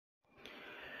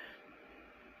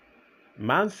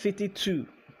Man City 2,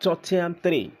 Tottenham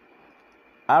 3.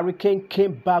 Harry Kane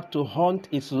came back to haunt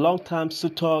his long-term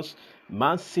suitors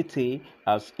Man City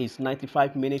as his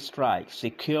 95-minute strike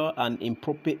secured an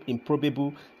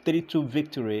improbable 3-2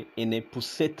 victory in a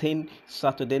pulsating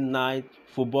Saturday night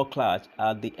football clash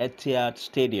at the Etihad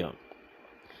Stadium.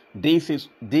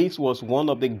 This was one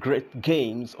of the great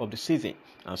games of the season,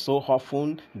 and so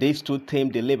often these two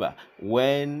teams deliver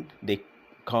when they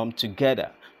come together.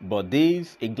 But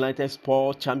this ignited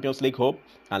Spurs Champions League hope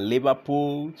and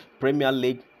Liverpool Premier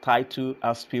League title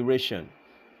aspiration.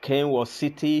 Kane was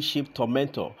City's chief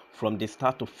tormentor from the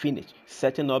start to finish,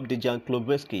 setting up Dejan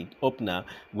Kloveski opener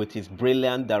with his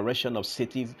brilliant direction of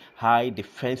City's high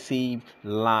defensive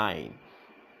line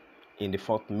in the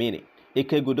 4th minute.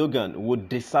 Ike Gundogan would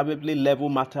deservedly level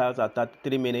matters at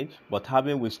 33 minutes, but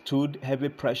having withstood heavy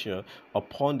pressure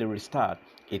upon the restart,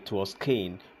 it was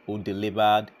Kane who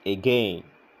delivered again.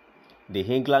 The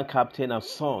England captain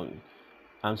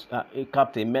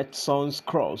met Son's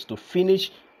cross to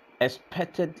finish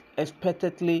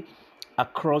expectedly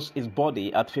across his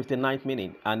body at 59th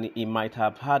minute, and he might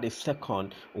have had a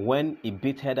second when he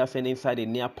beat Henderson inside the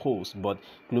near post, but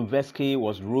Kloveski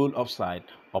was ruled offside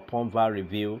upon VAR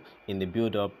review in the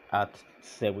build-up at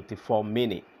 74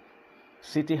 minutes.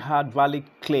 City had valid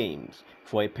claims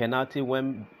for a penalty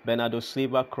when Bernardo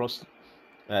Silva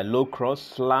low cross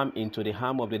slammed into the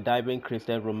arm of the diving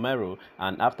Christian Romero,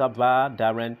 and after VAR,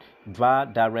 Darren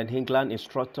England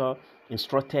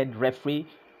instructed referee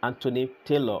Anthony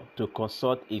Taylor to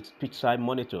consult his pitchside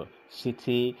monitor.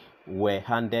 City were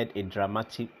handed a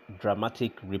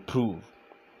dramatic reproof.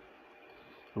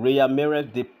 Riyad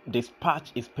Mahrez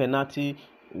dispatched his penalty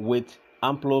with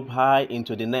envelope high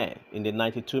into the net in the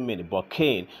 92 minutes, but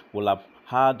Kane will have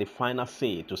had the final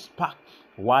say to spark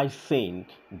wide scene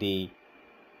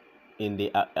in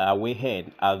the away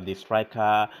end as the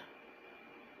striker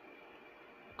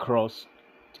crossed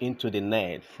into the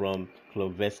net from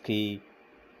Kloveski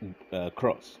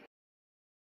cross.